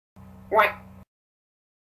What?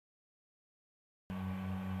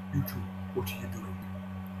 You two, what are you doing?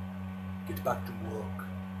 Get back to work.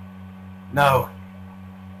 No.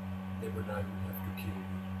 Never now we have to kill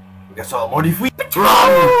you. I guess I'll modify.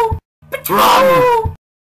 Run! Run!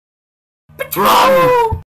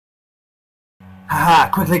 Run! Haha,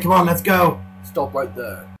 quickly, come on, let's go! Stop right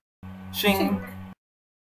there. Shing!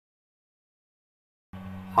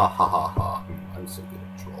 Ha ha ha ha. I'm so good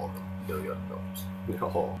at drawing. No, you're not.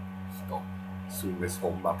 No. Stop. Soon this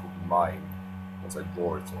whole map will be mine. Once I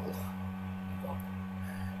draw it all.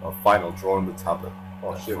 I'll final draw on the tablet.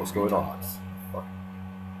 Oh shit, what's going on? Fuck.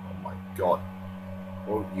 Oh my god.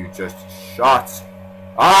 Won't you just shut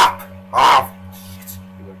up? Ah! Shit.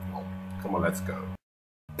 Come on, let's go.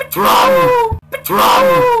 Run!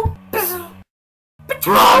 Run!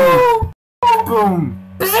 Run! Boom!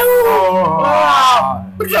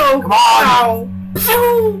 Come on!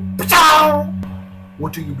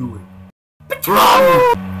 What are you doing? Run!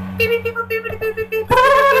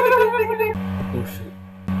 Oh shit.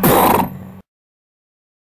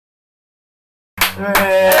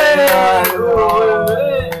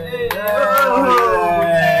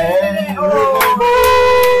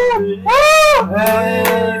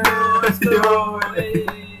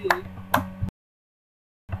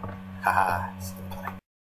 Haha, still playing.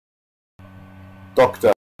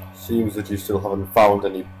 Doctor, seems that you still haven't found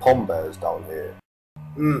any Pom-Bears down here.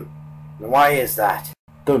 Why is that?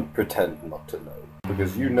 Don't pretend not to know,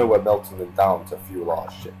 because you know we're melting them down to fuel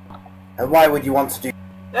our ship. And why would you want to do?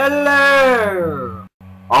 Hello!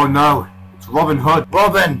 Oh no, it's Robin Hood.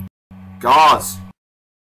 Robin! Gauze!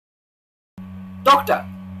 Doctor!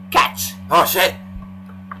 Catch! Oh shit!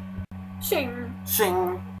 Shing!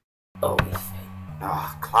 Shing! Oh, yes.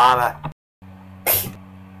 Oh, Clala!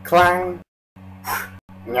 Clang!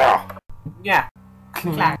 No! Yeah.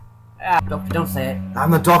 Clang. Doctor, don't say it. I'm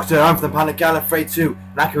the Doctor, I'm from the Planet Gallifrey too,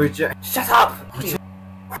 and I can reject. Shut up!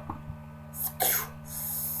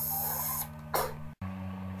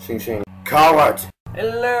 Shing shing. Coward!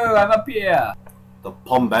 Hello, I'm up here. The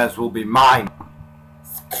Pom-Bears will be mine!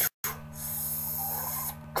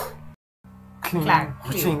 Clang.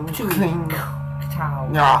 Ching, Ching. cling. Cow.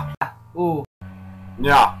 Yeah! Ooh.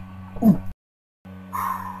 Yeah!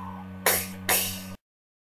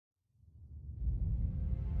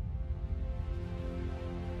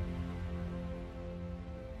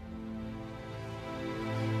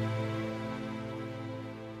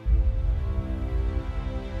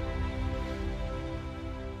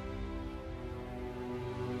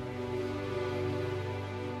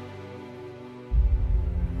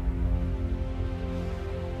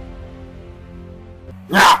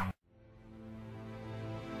 Yeah!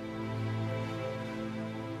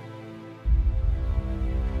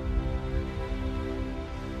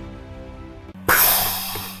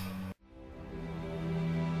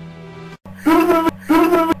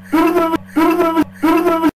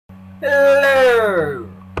 Hello!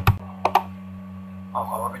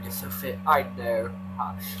 Oh, Robin, you're so fit. I know.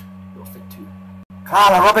 Hush. You're fit too.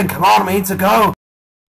 Clara, Robin, come on, we need to go!